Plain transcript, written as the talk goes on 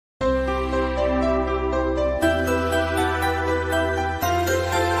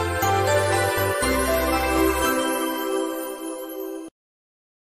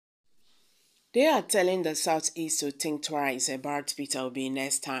They are telling the Southeast to think twice about Peter Obi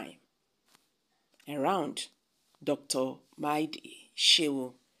next time around. Dr. Maidi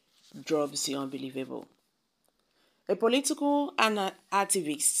Shehu drops the unbelievable. A political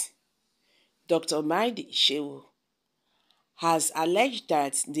activist, Dr. Maidi Shehu, has alleged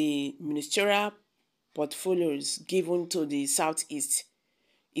that the ministerial portfolios given to the Southeast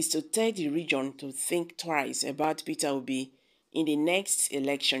is to tell the region to think twice about Peter Obi in the next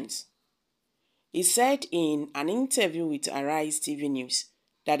elections. He said in an interview with Arise TV News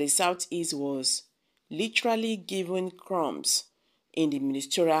that the Southeast was literally given crumbs in the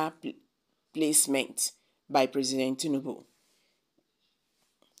ministerial placement by President TINUBU.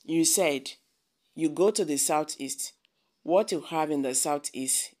 You said, you go to the Southeast, what you have in the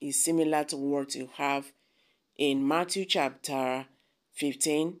Southeast is similar to what you have in Matthew chapter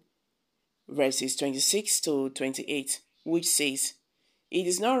 15, verses 26 to 28, which says, "It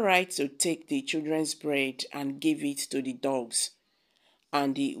is not right to take the children's bread and give it to the dogs."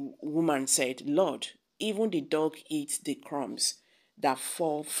 And the woman said, "Lord, even the dog eats the crumbs that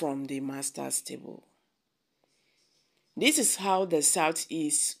fall from the master's table." This is how the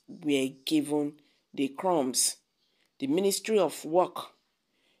Southeast were given the crumbs: the Ministry of Work,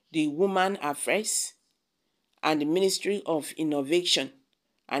 the Women Affairs, and the Ministry of Innovation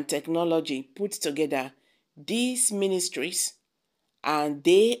and Technology put together these ministries, and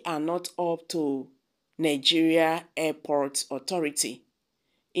they are not up to Nigeria Airport Authority.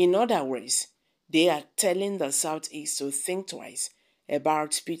 In other words, they are telling the Southeast to think twice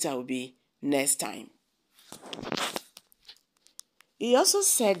about Peter Obi next time. He also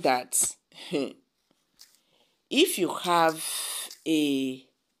said that if you have a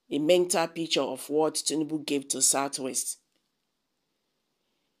mental picture of what TINUBU gave to Southwest,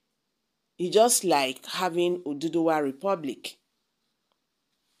 it's just like having Oduduwa Republic.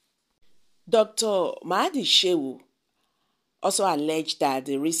 Dr. Maidi Shehu also alleged that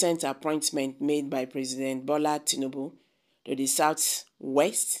the recent appointment made by President Bola Tinubu to the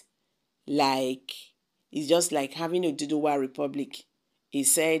Southwest is just like having a Oduduwa Republic. He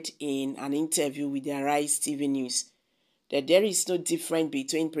said in an interview with the Arise TV News that there is no difference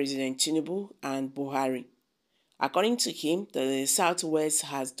between President Tinubu and Buhari. According to him, the Southwest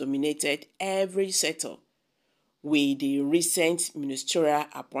has dominated every sector with the recent ministerial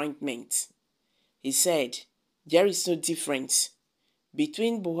appointment. He said, there is no difference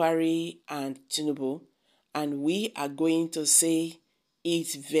between Buhari and Tinubu, and we are going to say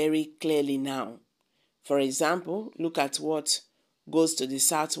it very clearly now. For example, look at what goes to the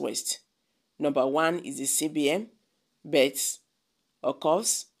Southwest. Number one is the CBN, but of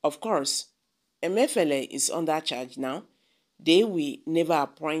course, Emefiele is under charge now. They will never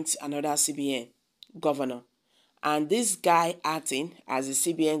appoint another CBN governor. And this guy acting as a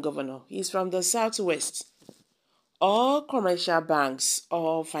CBN governor, he's from the Southwest. All commercial banks,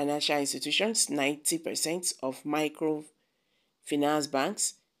 all financial institutions, 90% of microfinance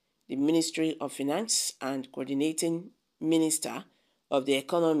banks, the Ministry of Finance and Coordinating Minister of the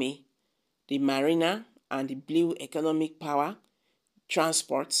Economy, the Marina and the Blue Economic Power,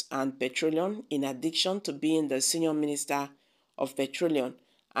 Transport and Petroleum, in addition to being the Senior Minister of Petroleum,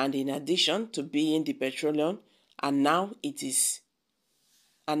 and in addition to being the Petroleum, and now,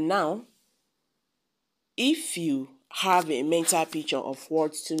 if you have a mental picture of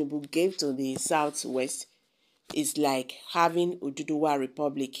what Tinubu gave to the Southwest, it's like having Oduduwa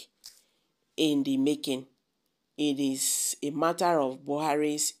Republic in the making. It is a matter of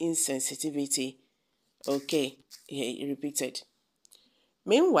Buhari's insensitivity. Okay, he repeated.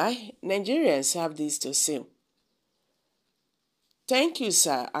 Meanwhile, Nigerians have this to say. Thank you,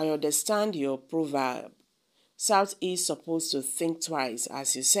 sir. I understand your proverb. South is supposed to think twice,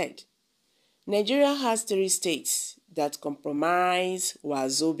 as you said. Nigeria has 3 states that comprise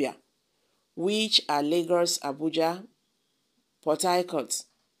Wazobia, which are Lagos, Abuja, Port Harcourt.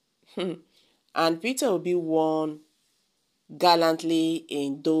 And Peter Obi won gallantly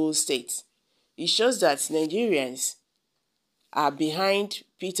in those states. It shows that Nigerians are behind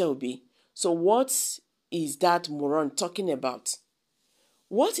Peter Obi. So what is that moron talking about?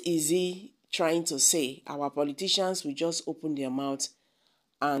 What is he trying to say? Our politicians will just open their mouth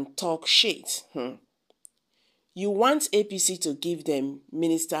and talk shit. You want APC to give them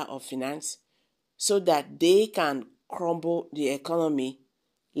Minister of Finance so that they can crumble the economy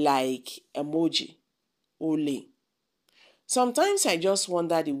like emoji. Ole. Sometimes I just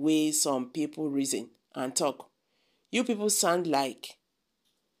wonder the way some people reason and talk. You people sound like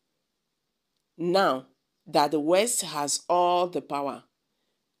now that the West has all the power,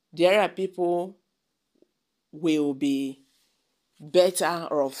 there are people will be better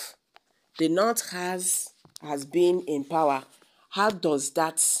off. the North has been in power, how does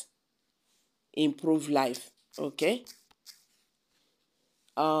that improve life? Okay.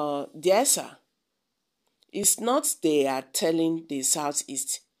 Dear sir, it's not they are telling the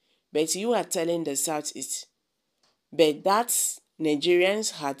Southeast, but you are telling the Southeast. But that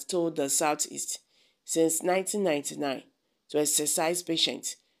Nigerians had told the Southeast since 1999 to exercise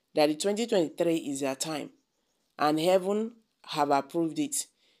patience, that the 2023 is their time, and heaven have approved it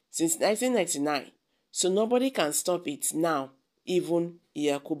since 1999, so nobody can stop it now, even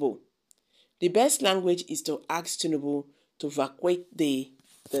Yakubu. The best language is to ask TINUBU to vacate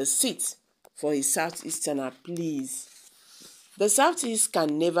the seat for a Southeasterner, please. The Southeast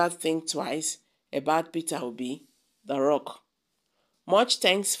can never think twice about Peter Obi, the Rock. Much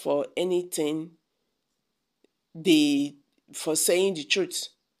thanks for anything for saying the truth.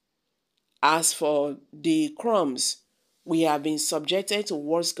 As for the crumbs, we have been subjected to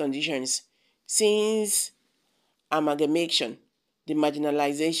worse conditions since amalgamation. The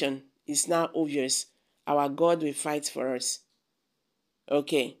marginalization is now obvious. Our God will fight for us.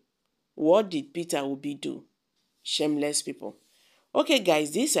 Okay, what did Peter Obi do? Shameless people. Okay, guys,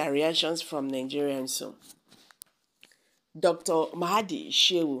 these are reactions from Nigerians. So, Dr. Mahadi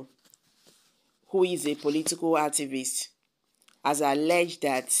Shehu, who is a political activist, has alleged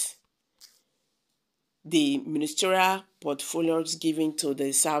that the ministerial portfolios given to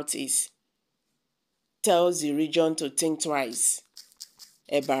the Southeast tells the region to think twice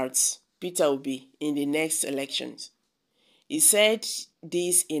about Peter Obi in the next elections. He said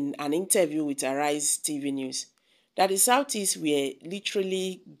this in an interview with Arise TV News, that the Southeast were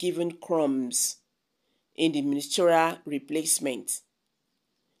literally given crumbs in the ministerial replacement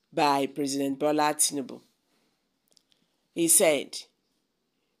by President Bola Tinubu. He said,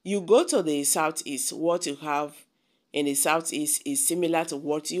 you go to the Southeast, what you have in the Southeast is similar to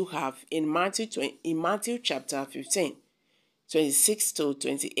what you have in Matthew chapter 15, 26 to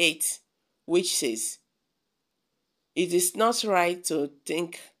 28, which says, it is not right to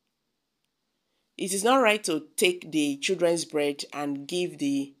take the children's bread and give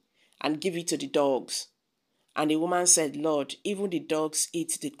it to the dogs. And the woman said, Lord, even the dogs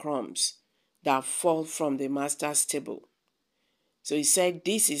eat the crumbs that fall from the master's table. So he said,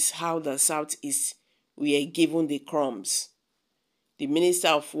 this is how the Southeast were given the crumbs. The Minister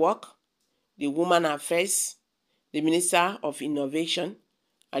of Work, the Women Affairs, the Minister of Innovation,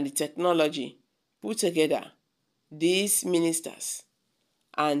 and the Technology put together these ministers,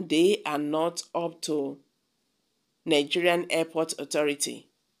 and they are not up to Nigerian Airport Authority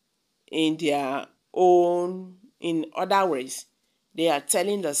in their own. In other words, they are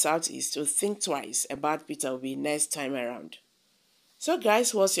telling the Southeast to think twice about Peter Obi next time around. So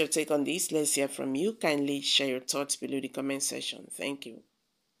guys, what's your take on this? Let's hear from you. Kindly share your thoughts below the comment section. Thank you.